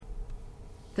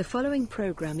The following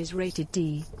program is rated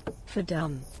D for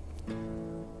dumb.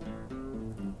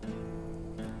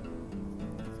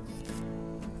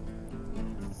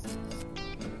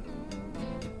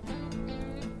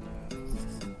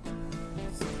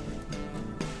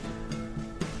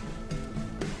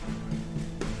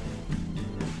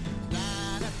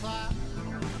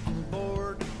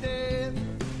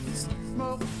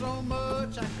 So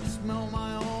much I can smell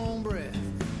my own breath.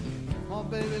 My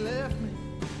baby left me,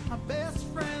 my best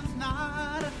friend's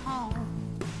not at home.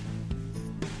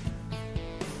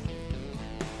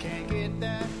 Can't get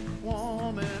that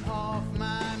woman off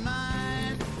my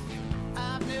mind.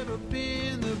 I've never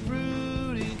been the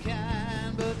brooding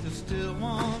kind, but there's still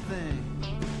one thing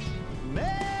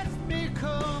makes me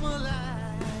come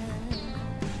alive.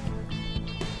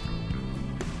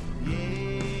 Yeah.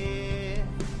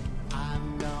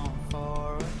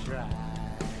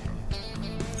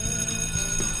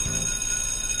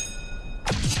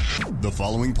 The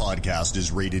following podcast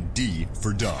is rated D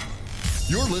for dumb.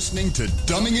 You're listening to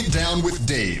Dumbing It Down with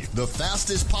Dave, the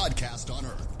fastest podcast on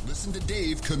earth. Listen to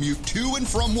Dave commute to and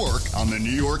from work on the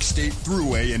New York State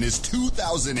Thruway in his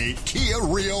 2008 Kia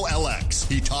Rio LX.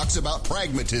 He talks about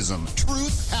pragmatism,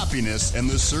 truth, happiness, and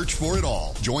the search for it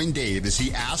all. Join Dave as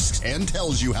he asks and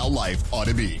tells you how life ought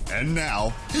to be. And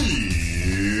now,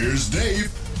 here's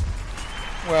Dave.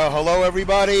 Well, hello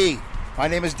everybody. My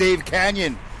name is Dave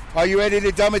Canyon. Are you ready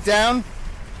to dumb it down?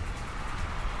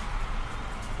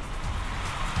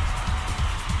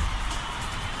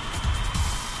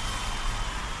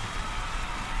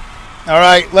 All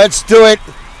right, let's do it.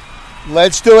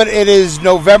 It is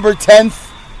November 10th,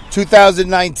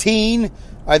 2019.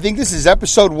 I think this is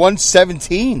episode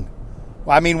 117.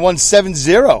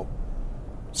 170.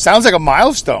 Sounds like a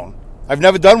milestone. I've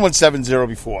never done 170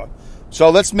 before. So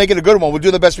let's make it a good one. We'll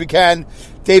do the best we can.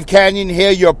 Dave Canyon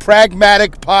here, your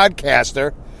pragmatic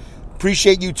podcaster.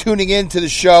 Appreciate you tuning in to the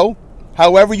show,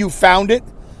 however you found it.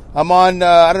 I'm on,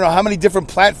 I don't know how many different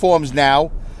platforms now.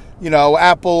 You know,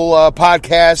 Apple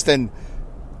Podcast and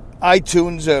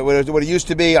iTunes, what it used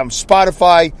to be. I'm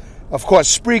Spotify, of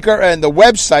course, Spreaker, and the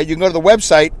website. You can go to the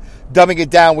website,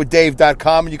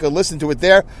 dumbingitdownwithdave.com, and you can listen to it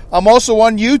there. I'm also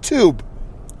on YouTube.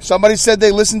 Somebody said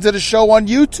they listened to the show on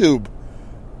YouTube.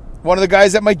 One of the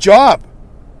guys at my job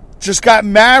just got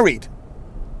married.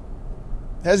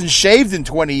 Hasn't shaved in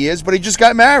 20 years, but he just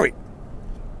got married.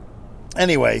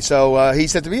 Anyway, so he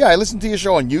said to me, "Yeah, I listened to your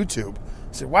show on YouTube."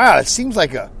 I said, "Wow, it seems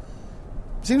like a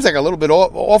little bit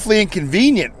awfully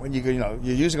inconvenient when you're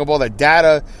using up all that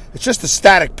data. It's just a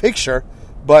static picture,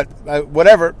 but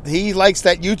whatever. He likes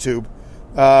that YouTube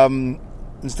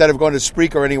instead of going to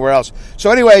Spreaker or anywhere else."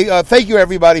 So anyway, thank you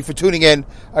everybody for tuning in.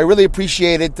 I really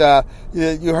appreciate it.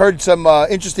 You heard some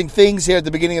interesting things here at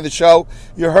the beginning of the show.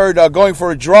 You heard Going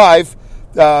for a Drive.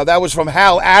 That was from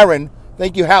Hal Aaron.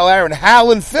 Thank you, Hal Aaron.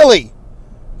 Hal in Philly.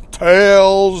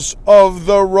 Tales of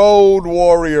the Road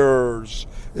Warriors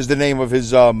is the name of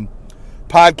his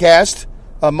podcast,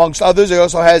 amongst others. He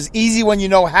also has Easy When You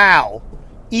Know How.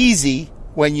 Easy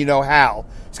When You Know How.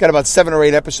 He's got about 7 or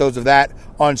 8 episodes of that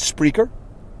on Spreaker.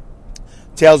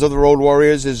 Tales of the Road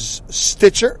Warriors is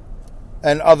Stitcher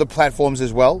and other platforms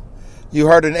as well. You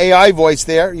heard an AI voice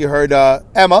there. You heard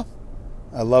Emma.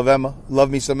 I love Emma. Love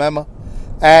me some Emma.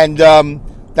 And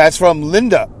that's from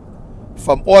Linda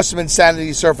from Awesome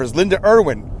Insanity Surfers. Linda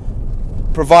Irwin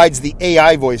provides the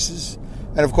AI voices.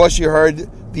 And, of course, you heard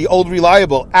the old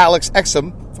reliable Alex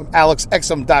Exum from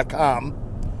alexexum.com.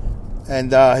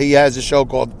 And he has a show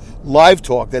called Live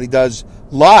Talk that he does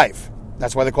live.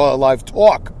 That's why they call it Live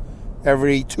Talk.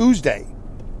 Every Tuesday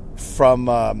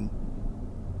from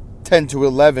 10 to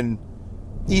 11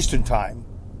 Eastern Time,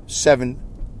 7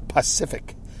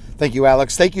 Pacific. Thank you,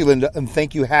 Alex. Thank you, Linda. And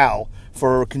thank you, Hal,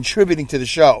 for contributing to the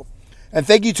show. And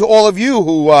thank you to all of you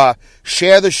who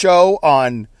share the show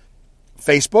on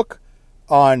Facebook,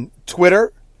 on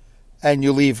Twitter, and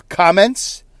you leave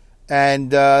comments.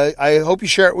 And I hope you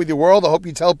share it with your world. I hope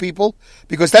you tell people,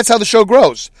 because that's how the show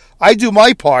grows. I do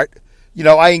my part. You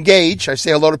know, I engage. I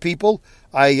say hello to people.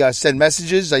 I send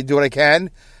messages. I do what I can.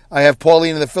 I have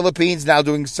Pauline in the Philippines now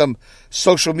doing some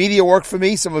social media work for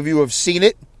me. Some of you have seen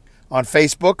it on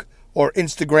Facebook or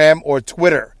Instagram or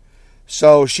Twitter.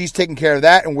 So she's taking care of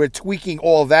that, and we're tweaking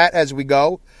all of that as we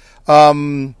go.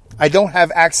 I don't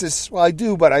have access. Well, I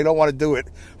do, but I don't want to do it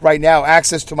right now.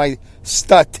 Access to my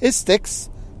statistics.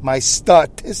 I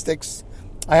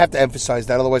have to emphasize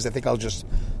that. Otherwise, I think I'll just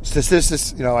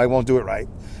statistics. I won't do it right,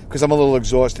 because I'm a little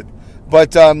exhausted.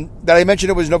 But that I mentioned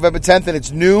it was November 10th, and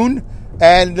it's noon.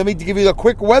 And let me give you a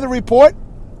quick weather report.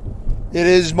 It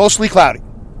is mostly cloudy.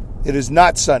 It is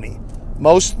not sunny.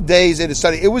 Most days it is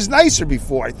sunny. It was nicer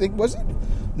before, I think, was it?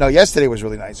 No, yesterday was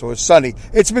really nice. So it was sunny.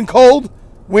 It's been cold.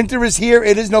 Winter is here.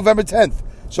 It is November 10th.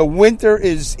 So winter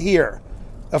is here.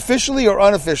 Officially or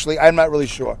unofficially, I'm not really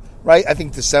sure. Right? I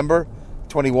think December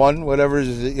 21, whatever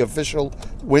is the official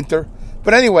winter.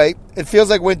 But anyway, it feels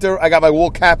like winter. I got my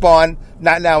wool cap on.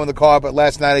 Not now in the car, but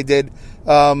last night I did.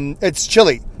 It's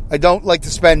chilly. I don't like to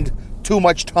spend too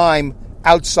much time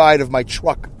outside of my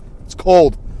truck. It's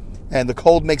cold. And the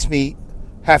cold makes me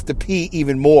have to pee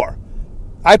even more.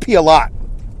 I pee a lot.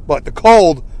 But the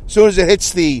cold, as soon as it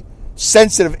hits the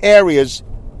sensitive areas,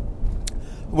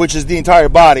 which is the entire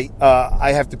body,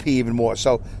 I have to pee even more.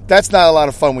 So that's not a lot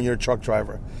of fun when you're a truck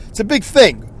driver. It's a big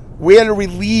thing. Where to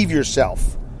relieve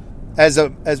yourself. As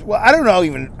well, I don't know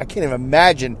even, I can't even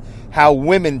imagine how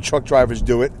women truck drivers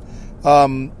do it.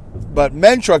 But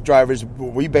men truck drivers,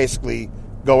 we basically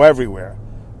go everywhere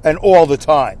and all the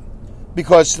time.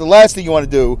 Because the last thing you want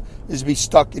to do is be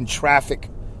stuck in traffic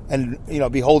and,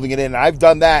 be holding it in. I've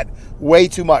done that way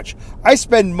too much. I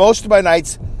spend most of my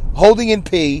nights holding in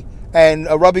pee and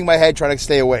rubbing my head trying to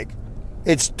stay awake.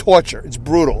 It's torture. It's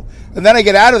brutal. And then I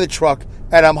get out of the truck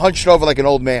and I'm hunched over like an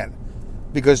old man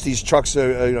because these trucks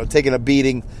are, taking a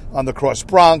beating on the Cross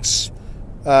Bronx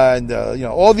and,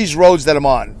 all these roads that I'm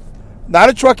on. Not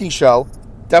a trucking show.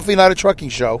 Definitely not a trucking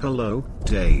show. Hello,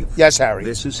 Dave. Yes, Harry.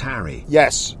 This is Harry.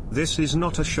 Yes. This is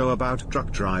not a show about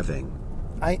truck driving.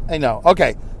 I know.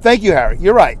 Okay. Thank you, Harry.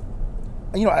 You're right.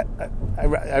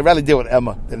 I'd rather deal with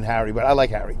Emma than Harry, but I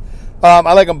like Harry.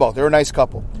 I like them both. They're a nice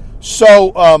couple.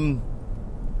 So,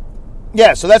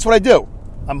 so that's what I do.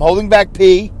 I'm holding back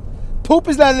pee. Poop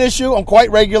is not an issue. I'm quite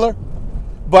regular.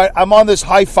 But I'm on this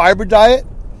high fiber diet.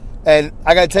 And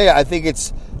I got to tell you, I think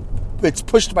it's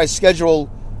pushed my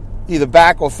schedule either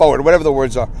back or forward, whatever the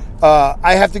words are.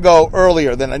 I have to go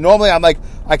earlier than normally. I'm like,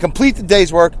 I complete the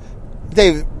day's work.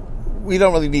 Dave, we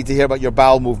don't really need to hear about your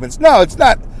bowel movements. No, it's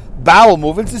not bowel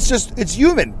movements. It's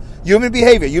human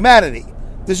behavior, humanity.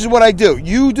 This is what I do.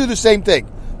 You do the same thing.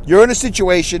 You're in a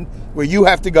situation where you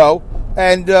have to go,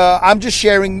 and I'm just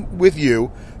sharing with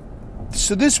you.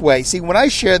 So this way, see, when I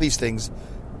share these things,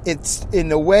 it's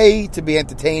in a way to be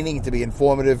entertaining, to be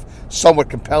informative, somewhat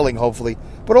compelling, hopefully,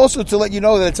 but also to let you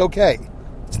know that it's okay.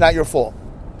 It's not your fault.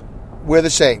 We're the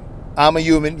same. I'm a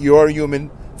human. You're a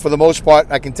human. For the most part,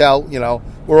 I can tell,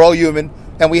 we're all human,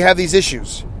 and we have these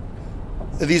issues.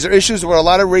 These are issues where a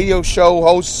lot of radio show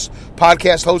hosts,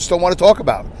 podcast hosts don't want to talk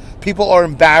about. People are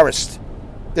embarrassed.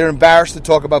 They're embarrassed to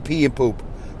talk about pee and poop.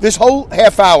 This whole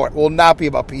half hour will not be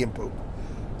about pee and poop.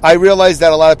 I realize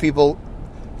that a lot of people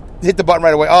hit the button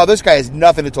right away. Oh, this guy has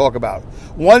nothing to talk about.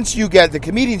 Once you get, the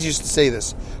comedians used to say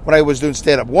this when I was doing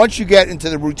stand-up. Once you get into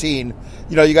the routine,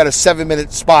 you got a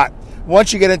 7-minute spot.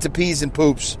 Once you get into peas and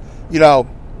poops, you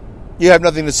have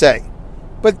nothing to say.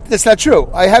 But that's not true.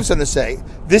 I have something to say.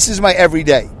 This is my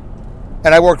everyday.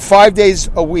 And I work 5 days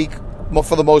a week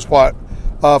for the most part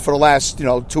for the last, 2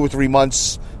 or 3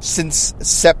 months since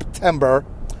September.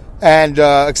 And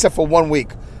except for 1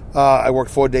 week. I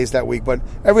worked 4 days that week. But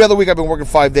every other week I've been working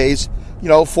 5 days,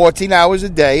 14 hours a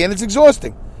day. And it's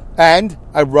exhausting. And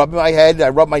I rub my head. I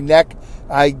rub my neck.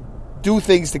 I do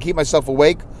things to keep myself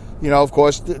awake. Of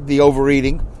course, the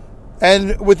overeating.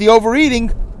 And with the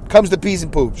overeating comes the peas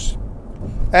and poops.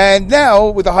 And now,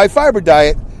 with the high-fiber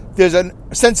diet, there's a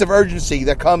sense of urgency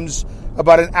that comes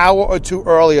about an hour or two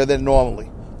earlier than normal.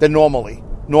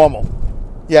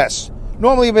 Yes.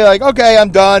 Normally, you'd be like, okay,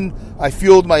 I'm done. I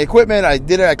fueled my equipment. I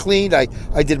did it. I cleaned. I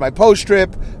did my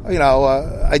post-trip.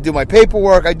 I do my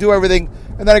paperwork. I do everything.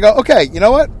 And then I go, okay, you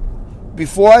know what?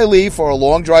 Before I leave for a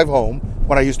long drive home,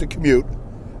 when I used to commute,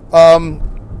 I'll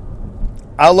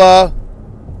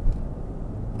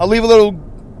leave a little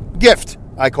gift,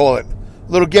 I call it.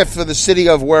 A little gift for the city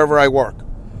of wherever I work.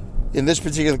 In this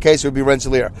particular case, it would be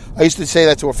Rensselaer. I used to say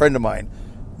that to a friend of mine.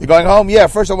 You're going home? Yeah,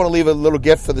 first I want to leave a little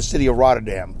gift for the city of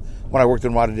Rotterdam when I worked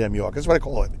in Rotterdam, New York. That's what I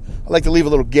call it. I like to leave a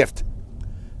little gift.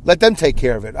 Let them take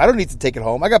care of it. I don't need to take it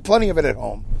home. I got plenty of it at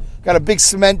home. Got a big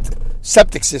cement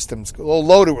septic system. It's all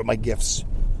loaded with my gifts.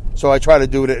 So I try to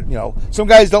do it at,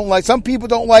 some people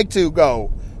don't like to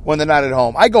go when they're not at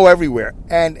home. I go everywhere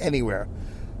and anywhere.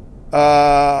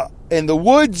 In the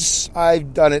woods,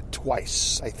 I've done it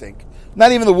twice, I think.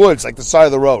 Not even the woods, like the side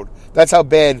of the road. That's how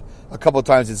bad a couple of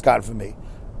times it's gotten for me.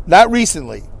 Not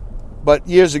recently, but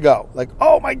years ago. Like,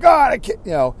 oh my God, I can't,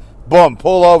 boom,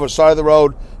 pull over, side of the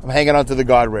road. I'm hanging onto the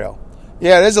guardrail.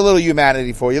 Yeah, there's a little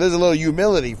humanity for you. There's a little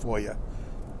humility for you.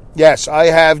 Yes, I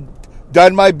have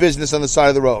done my business on the side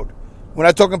of the road. We're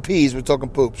not talking peas, we're talking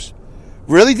poops.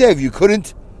 Really, Dave, you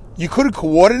couldn't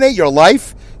coordinate your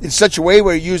life in such a way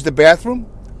where you use the bathroom?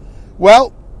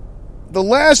 Well, the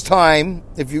last time,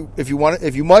 if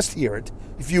you must hear it,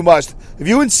 if you must. If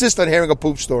you insist on hearing a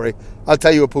poop story, I'll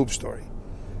tell you a poop story.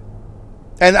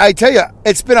 And I tell you,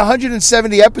 it's been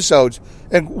 170 episodes,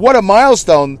 and what a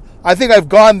milestone. I think I've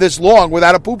gone this long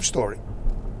without a poop story.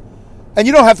 And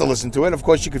you don't have to listen to it. Of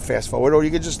course, you could fast forward, or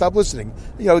you could just stop listening.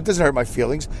 You know, it doesn't hurt my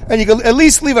feelings. And you can at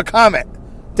least leave a comment.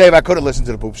 Dave, I couldn't listen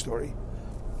to the poop story.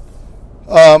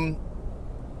 I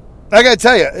got to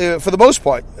tell you, for the most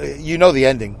part, you know the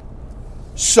ending.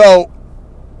 So,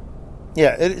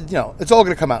 yeah, it's all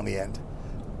going to come out in the end.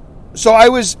 So I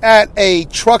was at a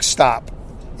truck stop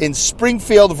in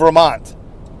Springfield, Vermont.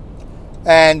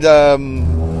 And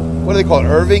what do they call it?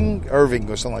 Irving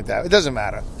or something like that. It doesn't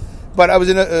matter. But I was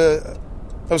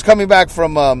I was coming back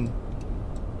from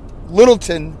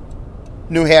Littleton,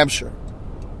 New Hampshire.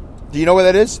 Do you know where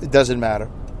that is? It doesn't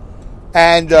matter.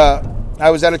 And I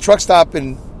was at a truck stop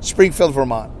in Springfield,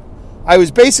 Vermont. I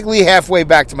was basically halfway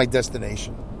back to my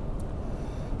destination.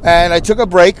 And I took a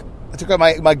break. I took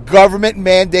my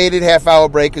government-mandated half-hour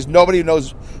break, because nobody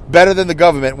knows better than the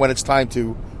government when it's time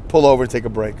to pull over and take a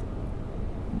break.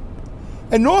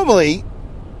 And normally,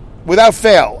 without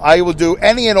fail, I will do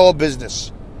any and all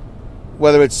business,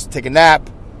 whether it's take a nap,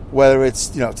 whether it's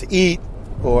to eat,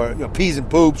 or peas and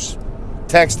poops,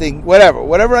 texting,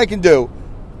 whatever I can do,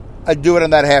 I do it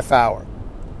in that half hour.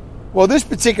 Well, this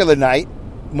particular night,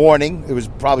 morning, it was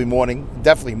probably morning,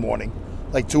 definitely morning,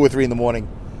 like 2 or 3 in the morning.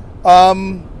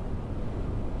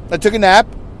 I took a nap.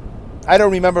 I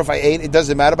don't remember if I ate. It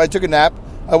doesn't matter. But I took a nap.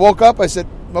 I woke up. I said,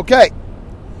 okay.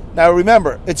 Now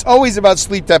remember, it's always about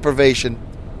sleep deprivation,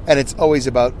 and it's always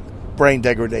about brain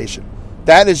degradation.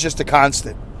 That is just a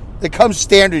constant. It comes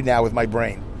standard now with my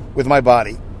brain, with my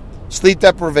body. Sleep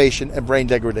deprivation and brain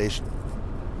degradation.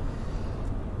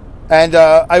 And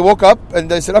I woke up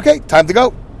and I said, okay, time to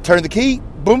go. Turned the key.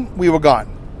 Boom, we were gone.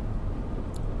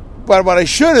 But what I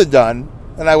should have done,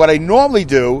 and what I normally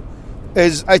do,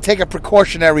 is I take a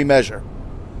precautionary measure.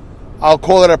 I'll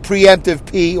call it a preemptive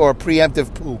pee or a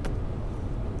preemptive poop.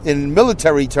 In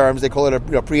military terms, they call it a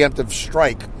preemptive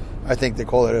strike. I think they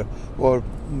call it or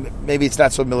maybe it's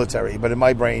not so military, but in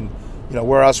my brain,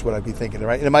 where else would I be thinking,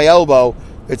 right? In my elbow,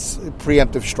 it's a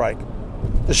preemptive strike.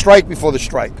 The strike before the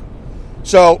strike.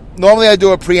 So normally I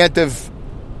do a preemptive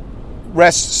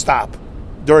rest stop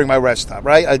during my rest stop,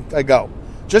 right? I go.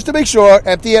 Just to make sure,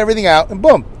 empty everything out, and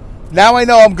boom. Now I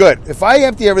know I'm good. If I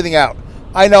empty everything out,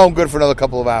 I know I'm good for another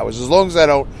couple of hours, as long as I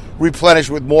don't replenish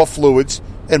with more fluids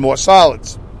and more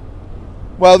solids.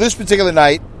 Well, this particular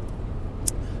night,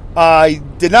 I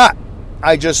did not.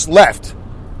 I just left.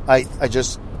 I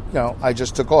just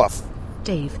took off.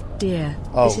 Dave, dear,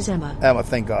 this is Emma. Emma,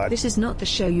 thank God. This is not the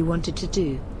show you wanted to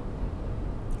do.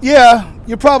 Yeah,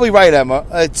 you're probably right, Emma.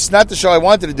 It's not the show I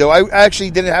wanted to do. I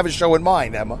actually didn't have a show in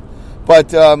mind, Emma.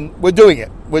 But we're doing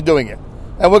it. We're doing it.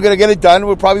 And we're going to get it done.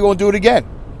 We probably won't do it again.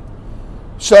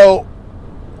 So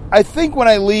I think when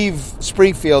I leave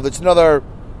Springfield, it's another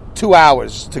 2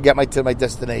 hours to get to my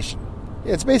destination.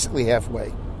 It's basically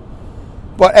halfway.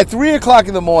 But at 3 o'clock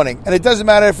in the morning, and it doesn't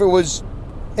matter if it was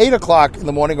 8 o'clock in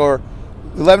the morning or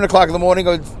 11 o'clock in the morning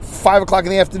or 5 o'clock in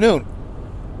the afternoon,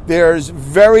 there's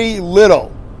very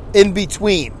little in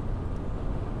between.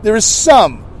 There is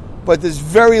some, but there's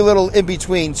very little in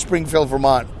between Springfield,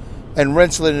 Vermont and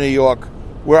Rensselaer, New York,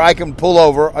 where I can pull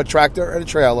over a tractor and a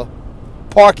trailer,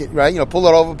 park it, right? Pull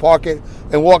it over, park it,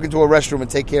 and walk into a restroom and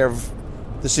take care of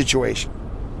the situation.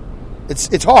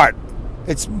 It's hard.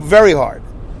 It's very hard.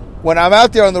 When I'm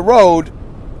out there on the road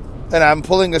and I'm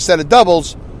pulling a set of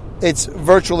doubles, it's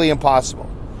virtually impossible.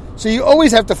 So you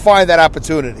always have to find that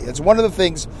opportunity. It's one of the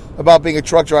things about being a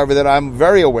truck driver that I'm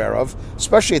very aware of,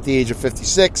 especially at the age of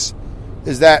 56,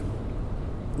 is that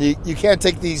you can't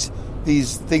take these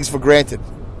things for granted.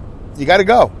 You got to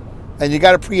go, and you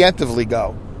got to preemptively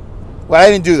go. Well, I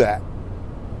didn't do that.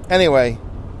 Anyway,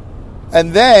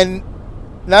 and then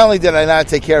not only did I not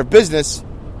take care of business,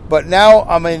 but now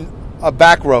I'm in a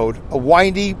back road, a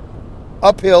windy,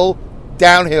 uphill,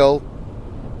 downhill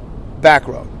back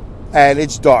road. And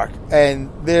it's dark.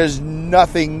 And there's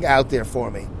nothing out there for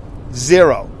me.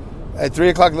 Zero. At 3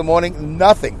 o'clock in the morning,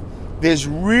 nothing. There's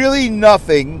really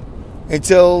nothing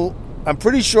until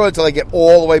I get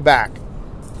all the way back.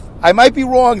 I might be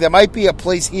wrong. There might be a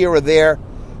place here or there.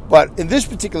 But in this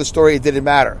particular story, it didn't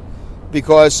matter.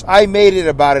 Because I made it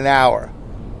about an hour.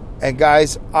 And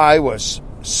guys, I was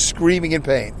screaming in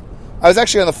pain. I was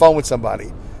actually on the phone with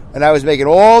somebody. And I was making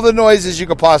all the noises you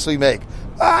could possibly make.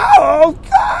 Oh,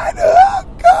 God,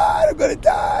 I'm going to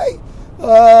die.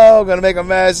 Oh, I'm going to make a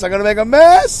mess. And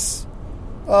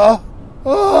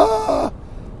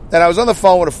I was on the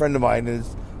phone with a friend of mine. And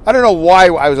I don't know why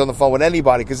I was on the phone with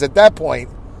anybody, because at that point,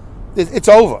 it's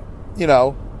over,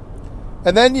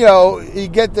 And then, you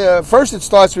get first it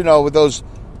starts, with those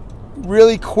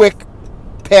really quick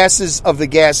passes of the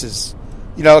gases.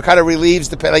 It kind of relieves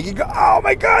the pain. Like you go, oh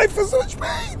my God, I feel so much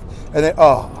pain. And then,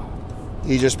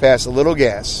 you just pass a little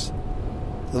gas,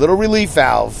 a little relief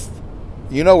valve.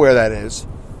 You know where that is.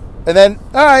 And then,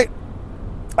 all right,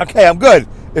 okay, I'm good.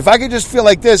 If I can just feel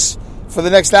like this for the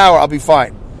next hour, I'll be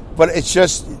fine. But it's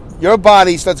just, your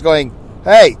body starts going,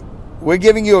 hey, we're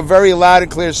giving you a very loud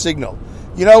and clear signal.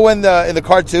 When in the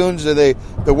cartoons, or the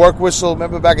work whistle,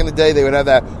 remember back in the day, they would have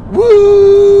that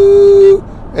woo,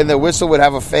 and the whistle would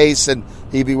have a face, and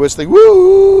he'd be whistling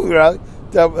woo,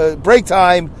 break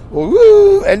time, or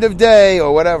woo, end of day,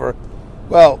 or whatever.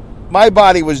 Well, my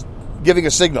body was giving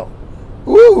a signal.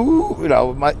 Woo,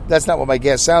 that's not what my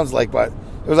gas sounds like, but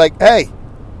it was like, hey,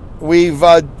 we've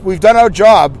done our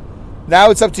job.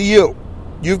 Now it's up to you.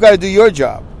 You've got to do your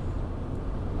job.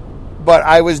 But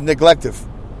I was neglective,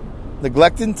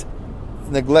 neglective,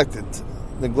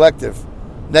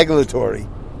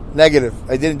 negative.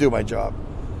 I didn't do my job.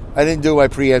 I didn't do my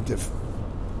preemptive.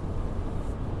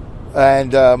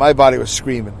 And my body was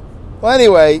screaming. Well,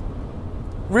 anyway,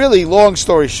 really long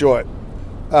story short,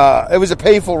 it was a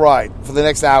painful ride for the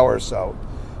next hour or so.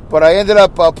 But I ended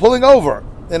up pulling over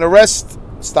in a rest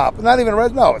stop. Not even a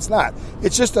rest. No, it's not.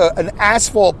 It's just an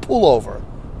asphalt pullover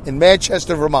in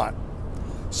Manchester, Vermont.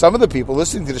 Some of the people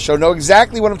listening to the show know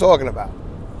exactly what I'm talking about.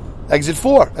 Exit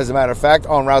 4, as a matter of fact,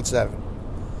 on Route 7.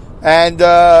 And,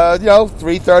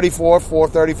 3:30,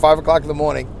 4:30, 5 o'clock in the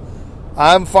morning,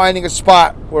 I'm finding a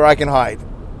spot where I can hide.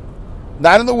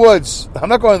 Not in the woods. I'm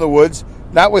not going to the woods.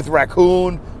 Not with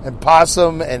raccoon and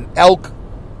possum and elk,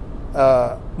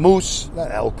 moose.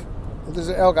 Not elk. If there's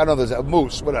an elk, I know there's a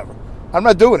moose, whatever. I'm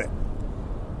not doing it.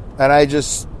 And I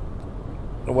just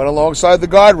went alongside the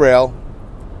guardrail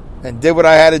and did what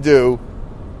I had to do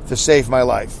to save my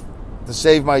life, to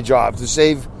save my job, to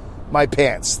save my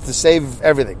pants, to save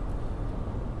everything.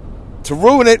 To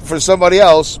ruin it for somebody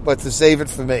else, but to save it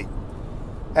for me.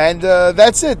 And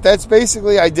that's it. That's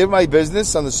basically, I did my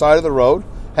business on the side of the road,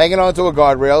 hanging onto a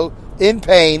guardrail, in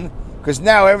pain, because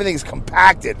now everything's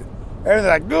compacted. Everything's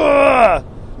like, ugh!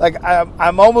 Like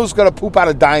I'm almost going to poop out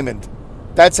a diamond.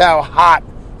 That's how hot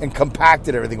and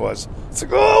compacted everything was. It's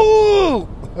like, oh!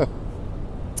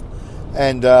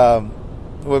 And it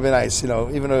would be nice,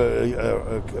 even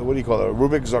a what do you call it, a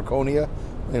Rubik's zirconia,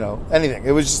 anything.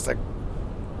 It was just like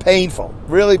painful,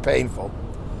 really painful.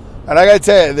 And I got to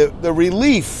tell you, the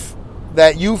relief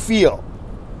that you feel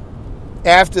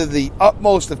after the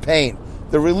utmost of pain,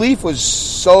 the relief was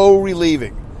so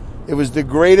relieving. It was the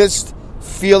greatest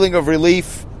feeling of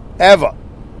relief ever.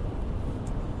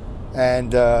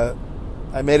 And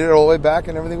I made it all the way back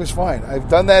and everything was fine. I've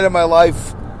done that in my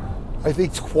life, I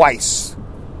think twice.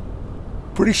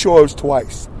 Pretty sure it was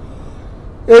twice.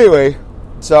 Anyway,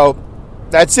 so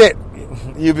that's it.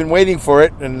 You've been waiting for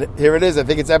it, and here it is. I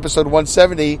think it's episode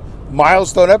 170,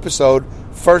 milestone episode.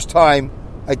 First time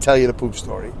I tell you the poop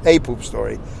story. A poop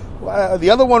story. The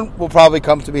other one will probably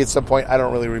come to me at some point. I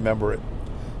don't really remember it.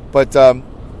 But, well,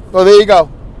 there you go.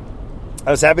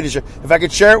 I was happy to share. If I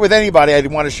could share it with anybody, I'd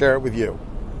want to share it with you.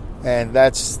 And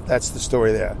that's the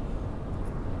story there.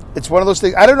 It's one of those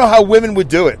things. I don't know how women would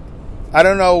do it. I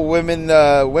don't know. Women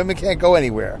can't go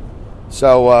anywhere.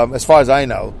 So as far as I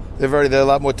know, they're a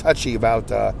lot more touchy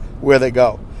about where they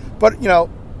go. But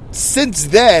since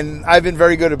then, I've been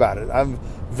very good about it. I'm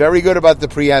very good about the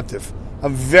preemptive.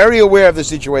 I'm very aware of the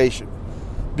situation,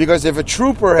 because if a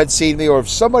trooper had seen me, or if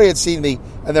somebody had seen me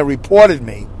and then reported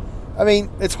me, I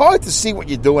mean, it's hard to see what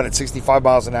you're doing at 65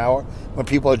 miles an hour when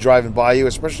people are driving by you,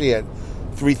 especially at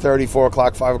 3:30, 4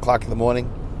 o'clock, 5 o'clock in the morning.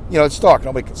 It's dark.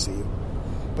 Nobody can see you.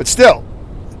 But still,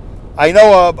 I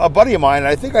know a buddy of mine, and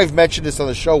I think I've mentioned this on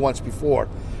the show once before.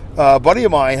 A buddy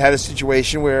of mine had a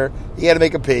situation where he had to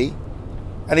make a pee,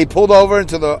 and he pulled over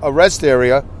into a rest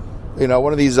area,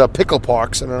 one of these pickle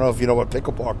parks. I don't know if you know what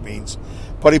pickle park means,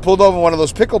 but he pulled over one of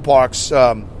those pickle parks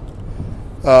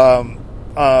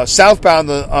southbound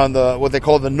on the what they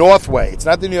call the Northway. It's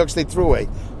not the New York State Thruway.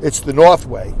 It's the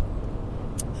Northway.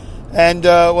 And,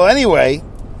 well, anyway,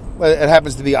 it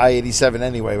happens to be I-87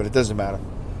 anyway, but it doesn't matter.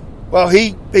 Well,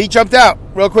 he jumped out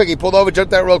real quick. He pulled over,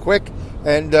 jumped out real quick,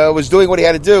 and was doing what he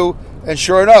had to do. And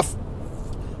sure enough,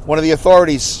 one of the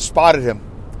authorities spotted him.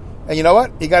 And you know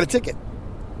what? He got a ticket.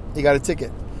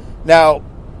 Now,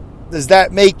 does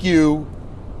that make you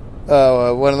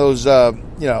one of those,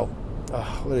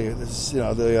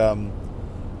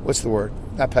 what's the word?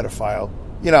 Not pedophile.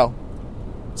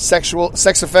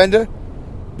 Sex offender?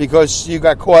 Because you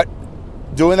got caught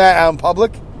doing that out in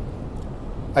public?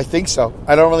 I think so.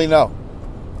 I don't really know.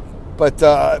 But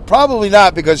probably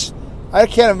not, because I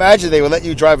can't imagine they would let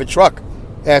you drive a truck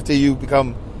after you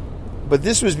become... But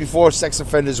this was before sex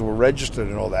offenders were registered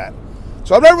and all that.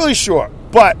 So I'm not really sure.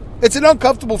 But it's an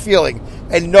uncomfortable feeling,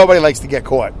 and nobody likes to get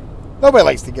caught. Nobody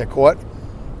likes to get caught.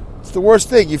 It's the worst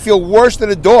thing. You feel worse than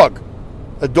a dog.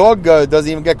 A dog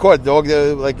doesn't even get caught. A dog,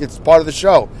 like, it's part of the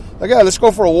show. Like, yeah, let's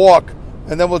go for a walk,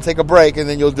 and then we'll take a break, and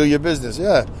then you'll do your business.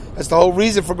 Yeah, that's the whole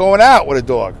reason for going out with a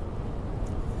dog.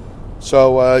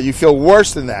 So you feel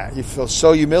worse than that. You feel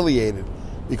so humiliated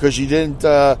because you didn't...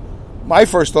 my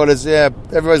first thought is, yeah,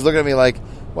 everybody's looking at me like,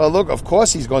 well, look, of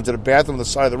course he's going to the bathroom on the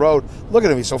side of the road. Look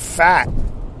at him, he's so fat.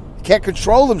 He can't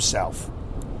control himself.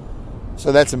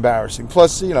 So that's embarrassing.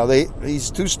 Plus, you know, he's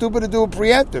too stupid to do a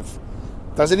preemptive.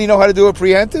 Doesn't he know how to do a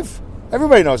preemptive?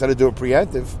 Everybody knows how to do a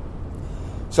preemptive.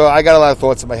 So I got a lot of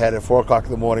thoughts in my head at 4 o'clock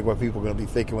in the morning what people are going to be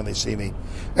thinking when they see me.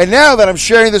 And now that I'm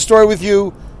sharing the story with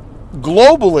you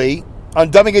globally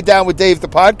on Dumbing It Down with Dave, the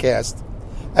podcast,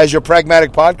 as your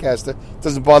pragmatic podcaster, it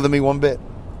doesn't bother me one bit.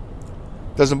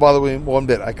 Doesn't bother me one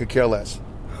bit. I could care less.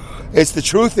 It's the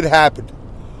truth. It happened.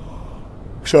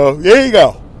 So there you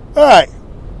go. All right.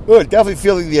 Good. Definitely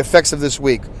feeling the effects of this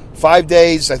week. 5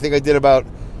 days. I think I did about,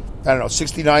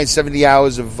 69, 70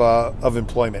 hours of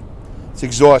employment. It's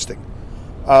exhausting.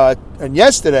 And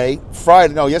yesterday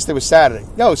was Saturday.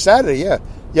 No, Saturday, yeah.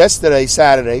 Yesterday,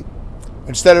 Saturday,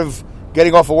 instead of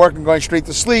getting off of work and going straight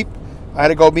to sleep, I had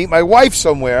to go meet my wife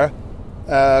somewhere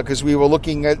because we were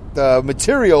looking at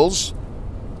materials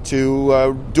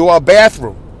to do our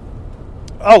bathroom.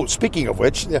 Oh, speaking of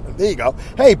which, yeah, there you go.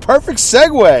 Hey, perfect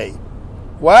segue.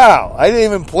 Wow, I didn't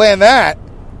even plan that.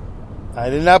 I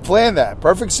did not plan that.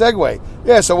 Perfect segue.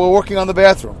 Yeah, so we're working on the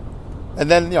bathroom. And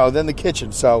then, then the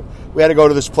kitchen. So we had to go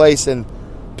to this place and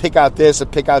pick out this and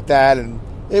pick out that. And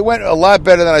it went a lot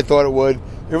better than I thought it would.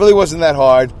 It really wasn't that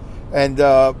hard. And,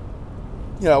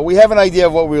 we have an idea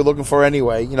of what we were looking for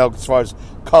anyway, as far as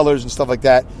colors and stuff like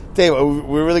that. Dave,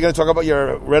 we're really going to talk about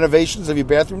your renovations of your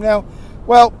bathroom now?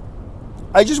 Well,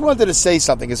 I just wanted to say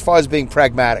something as far as being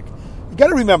pragmatic. You got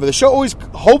to remember, the show always,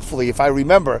 hopefully, if I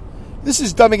remember, this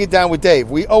is Dumbing It Down with Dave.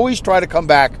 We always try to come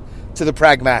back to the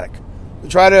pragmatic. We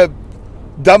try to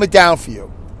dumb it down for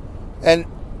you. And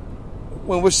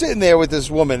when we're sitting there with this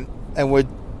woman and we're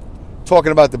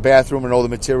talking about the bathroom and all the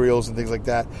materials and things like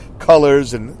that,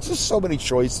 colors, and just so many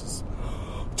choices.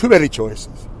 Too many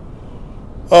choices.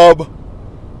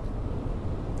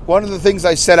 One of the things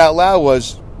I said out loud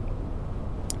was,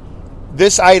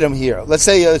 this item here, let's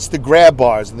say it's the grab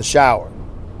bars in the shower.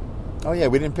 Oh yeah,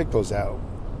 we didn't pick those out.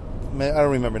 I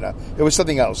don't remember now. It was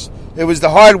something else. It was the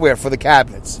hardware for the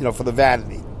cabinets, for the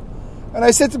vanity. And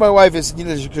I said to my wife,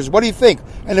 because what do you think?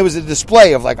 And there was a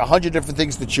display of like 100 different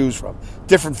things to choose from.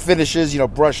 Different finishes,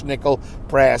 brushed nickel,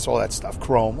 brass, all that stuff,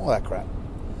 chrome, all that crap.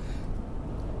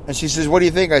 And she says, what do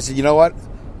you think? I said, you know what?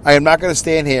 I am not going to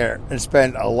stand here and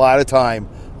spend a lot of time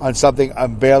on something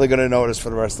I'm barely going to notice for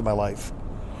the rest of my life.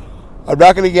 I'm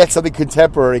not going to get something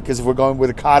contemporary because if we're going with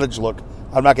a cottage look,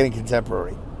 I'm not getting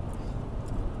contemporary.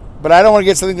 But I don't want to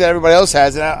get something that everybody else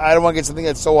has, and I don't want to get something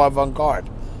that's so avant-garde.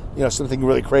 Something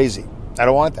really crazy. I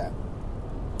don't want that.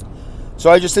 So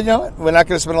I just said, you know what? We're not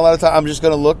going to spend a lot of time. I'm just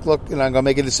going to look, and I'm going to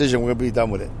make a decision. We're going to be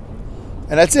done with it.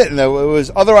 And that's it. And there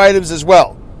was other items as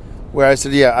well where I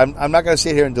said, yeah, I'm not going to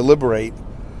sit here and deliberate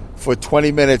for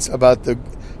 20 minutes about the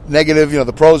negative,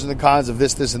 the pros and the cons of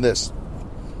this, and this.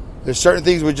 There's certain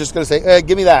things we're just going to say, hey,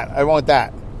 give me that. I want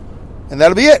that. And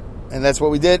that'll be it. And that's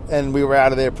what we did, and we were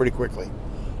out of there pretty quickly.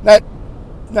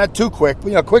 Not too quick,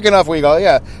 but quick enough where you go,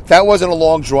 yeah, that wasn't a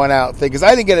long, drawn-out thing, because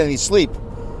I didn't get any sleep.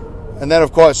 And then,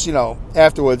 of course,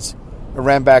 afterwards, I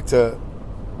ran back to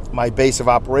my base of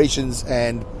operations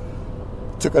and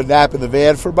took a nap in the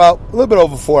van for about a little bit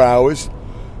over 4 hours,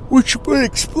 which would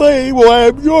explain why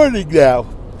I'm yawning now,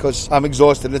 because I'm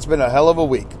exhausted. It's been a hell of a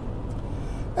week.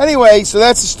 Anyway, so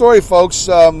that's the story, folks,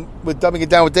 with Dumbing It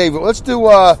Down with Dave. Let's do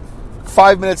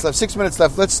 5 minutes left, 6 minutes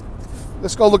left. Let's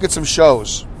go look at some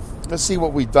shows. Let's see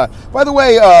what we've done. By the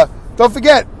way, don't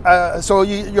forget, so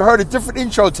you heard a different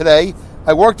intro today.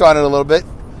 I worked on it a little bit.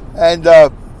 And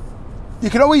you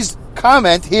can always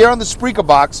comment here on the Spreaker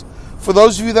box for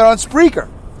those of you that are on Spreaker.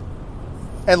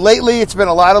 And lately, it's been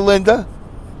a lot of Linda.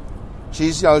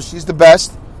 She's the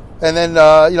best. And then,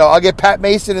 I'll get Pat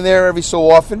Mason in there every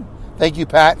so often. Thank you,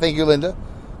 Pat. Thank you, Linda.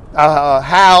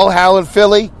 Hal in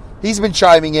Philly. He's been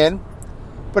chiming in.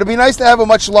 But it'd be nice to have a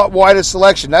much wider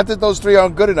selection. Not that those three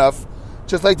aren't good enough.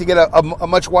 Just like to get a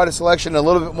much wider selection, a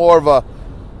little bit more of a,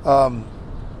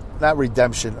 not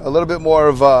redemption, a little bit more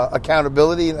of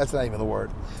accountability. And that's not even the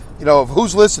word. Of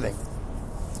who's listening.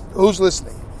 Who's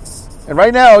listening. And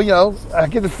right now, I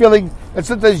get the feeling that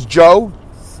sometimes Joe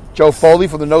Joe Foley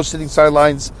from the No Sitting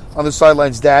Sidelines on the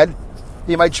Sidelines dad.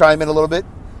 He might chime in a little bit.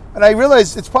 And I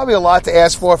realize it's probably a lot to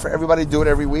ask for everybody to do it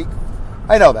every week.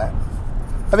 I know that.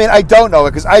 I mean, I don't know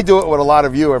it because I do it with a lot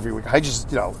of you every week. I just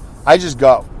go. I just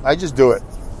do it.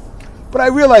 But I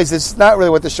realize it's not really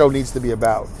what the show needs to be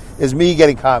about, is me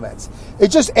getting comments. It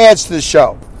just adds to the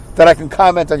show that I can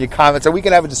comment on your comments and we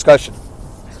can have a discussion.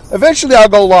 Eventually, I'll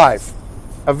go live.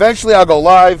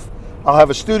 I'll have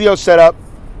a studio set up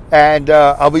and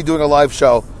I'll be doing a live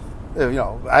show. I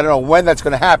don't know when that's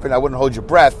going to happen. I wouldn't hold your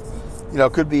breath.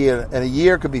 It could be in a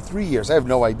year, it could be 3 years. I have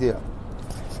no idea.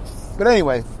 But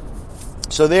anyway,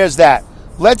 so there's that.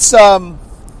 Let's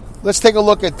take a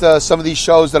look at some of these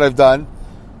shows that I've done.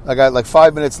 I got like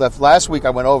 5 minutes left. Last week I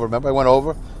went over. Remember I went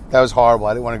over? That was horrible.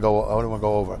 I didn't want to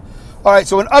go over. All right,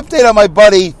 so an update on my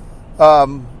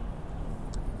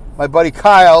buddy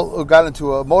Kyle, who got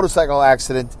into a motorcycle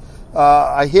accident.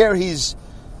 I hear he's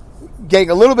getting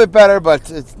a little bit better, but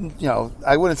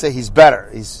I wouldn't say he's better.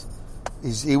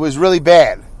 He was really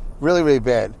bad, really, really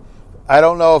bad. I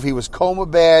don't know if he was coma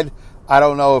bad. I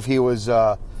don't know if he was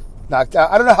knocked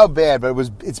out. I don't know how bad, but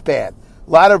it's bad. A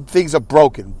lot of things are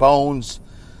broken, bones.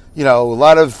 A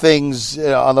lot of things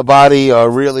on the body are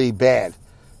really bad.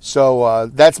 So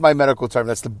that's my medical term.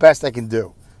 That's the best I can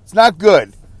do. It's not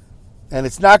good, and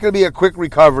it's not going to be a quick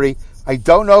recovery. I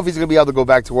don't know if he's going to be able to go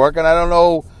back to work, and I don't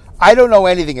know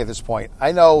anything at this point.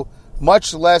 I know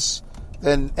much less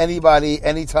than anybody,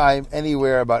 anytime,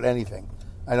 anywhere about anything.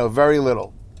 I know very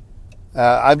little.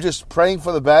 I'm just praying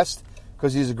for the best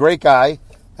because he's a great guy,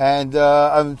 and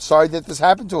I'm sorry that this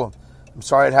happened to him. I'm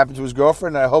sorry it happened to his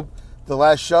girlfriend, and I hope the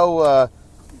last show,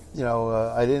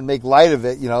 I didn't make light of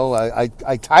it.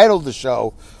 I titled the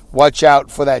show, Watch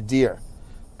Out for That Deer.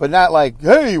 But not like,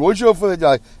 hey, watch out for the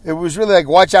deer. It was really like,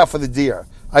 watch out for the deer.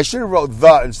 I should have wrote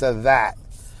the instead of that.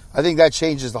 I think that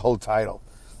changes the whole title.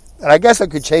 And I guess I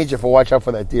could change it for Watch Out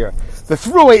for That Deer. The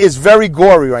Thruway is very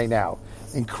gory right now.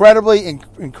 Incredibly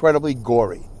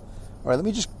gory. All right, let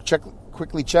me just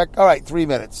quickly check. All right, 3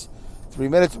 minutes. 3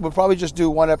 minutes. We'll probably just do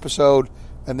one episode,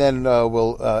 and then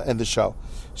we'll end the show.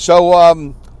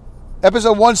 So,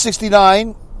 episode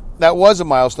 169, that was a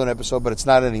milestone episode, but it's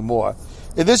not anymore.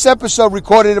 In this episode,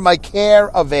 recorded in my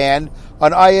caravan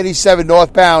on I-87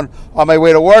 northbound on my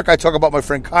way to work, I talk about my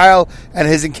friend Kyle and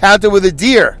his encounter with a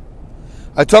deer.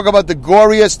 I talk about the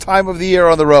goriest time of the year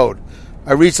on the road.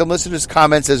 I read some listeners'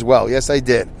 comments as well. Yes, I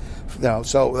did.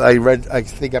 So I read, I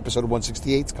think, episode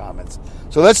 168's comments.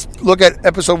 So let's look at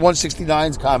episode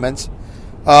 169's comments.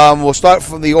 We'll start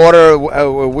from the order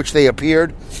which they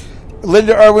appeared.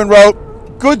 Linda Irwin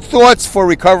wrote, "Good thoughts for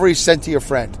recovery sent to your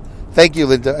friend." Thank you,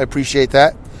 Linda. I appreciate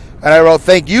that. And I wrote,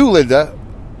 "Thank you, Linda.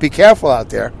 Be careful out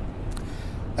there."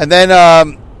 And then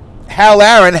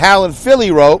Hal in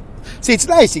Philly wrote, see, it's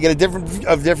nice. You get a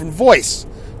different voice,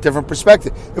 different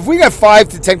perspective. If we got 5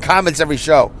 to 10 comments every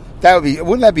show,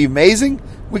 wouldn't that be amazing?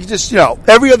 We could just,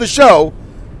 every other show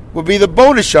would be the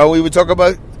bonus show. We would talk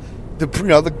about the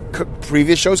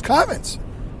previous show's comments.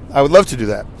 I would love to do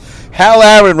that. Hal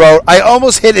Aaron wrote, "I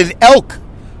almost hit an elk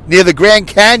near the Grand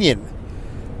Canyon.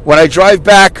 When I drive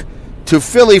back to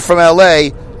Philly from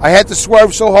L.A., I had to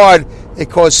swerve so hard it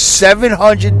caused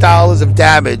 $700 of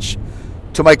damage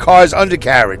to my car's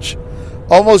undercarriage.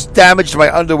 Almost damaged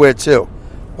my underwear, too."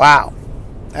 Wow.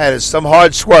 That is some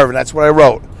hard swerve, and that's what I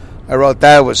wrote. I wrote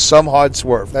that was some hard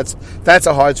swerve. That's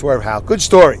a hard swerve, Hal. Good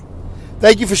story.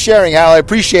 Thank you for sharing, Hal. I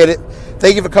appreciate it.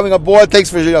 Thank you for coming on board.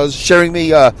 Thanks for sharing me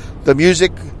the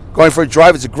music, Going for a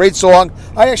Drive. It's a great song.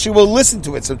 I actually will listen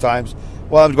to it sometimes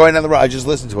while I'm going down the road. I just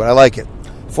listen to it. I like it.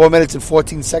 4 minutes and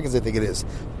 14 seconds, I think it is.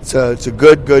 It's a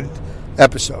good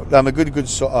episode. A good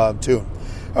tune.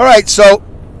 All right, so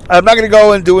I'm not going to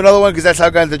go and do another one because that's how I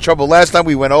got into trouble last time.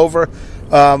 We went over.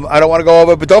 I don't want to go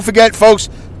over. But don't forget, folks,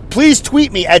 please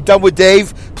tweet me at Dumb with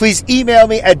Dave. Please email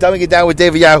me at dumbingitdownwithdave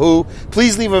at Yahoo.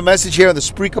 Please leave a message here on the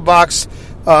Spreaker box.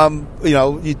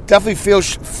 You definitely feel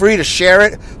free to share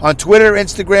it on Twitter,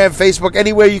 Instagram, Facebook,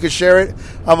 anywhere you can share it.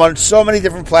 I'm on so many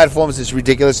different platforms. It's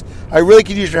ridiculous. I really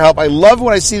could use your help. I love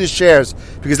when I see the shares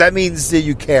because that means that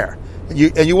you care and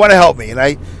you want to help me.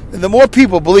 And the more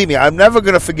people, believe me, I'm never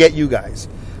going to forget you guys.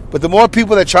 But the more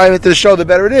people that chime into the show, the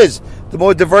better it is. The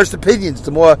more diverse opinions,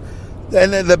 the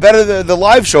better the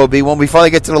live show will be when we finally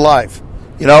get to the live.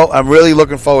 I'm really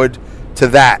looking forward to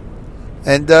that.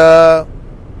 And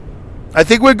I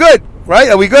think we're good, right?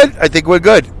 Are we good? I think we're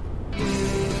good.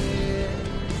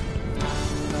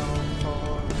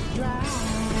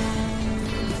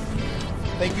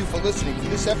 Thank you for listening to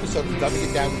this episode of Dumbing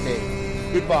It Down with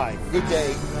Dave. Goodbye, good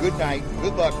day, good night,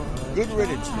 good luck, good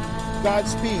riddance,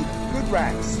 Godspeed, good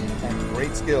racks, and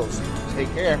great skills.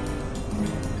 Take care.